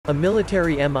A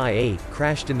military Mi-8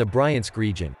 crashed in the Bryansk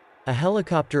region. A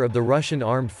helicopter of the Russian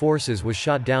armed forces was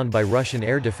shot down by Russian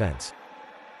air defense.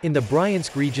 In the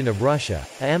Bryansk region of Russia,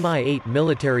 a Mi-8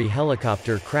 military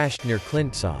helicopter crashed near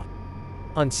Klintsav.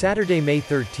 On Saturday, May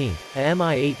 13, a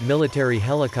Mi-8 military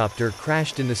helicopter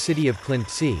crashed in the city of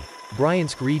Klintsi,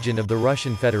 Bryansk region of the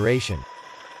Russian Federation.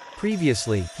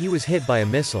 Previously, he was hit by a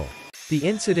missile. The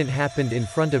incident happened in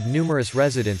front of numerous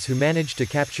residents who managed to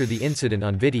capture the incident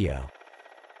on video.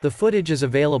 The footage is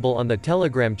available on the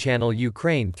Telegram channel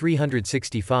Ukraine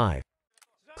 365.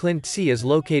 Klintsi is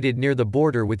located near the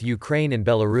border with Ukraine and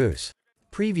Belarus.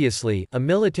 Previously, a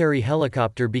military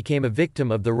helicopter became a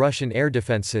victim of the Russian air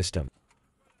defense system.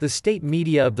 The state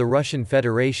media of the Russian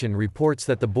Federation reports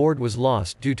that the board was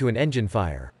lost due to an engine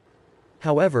fire.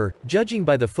 However, judging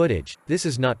by the footage, this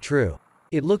is not true.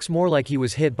 It looks more like he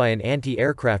was hit by an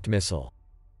anti-aircraft missile.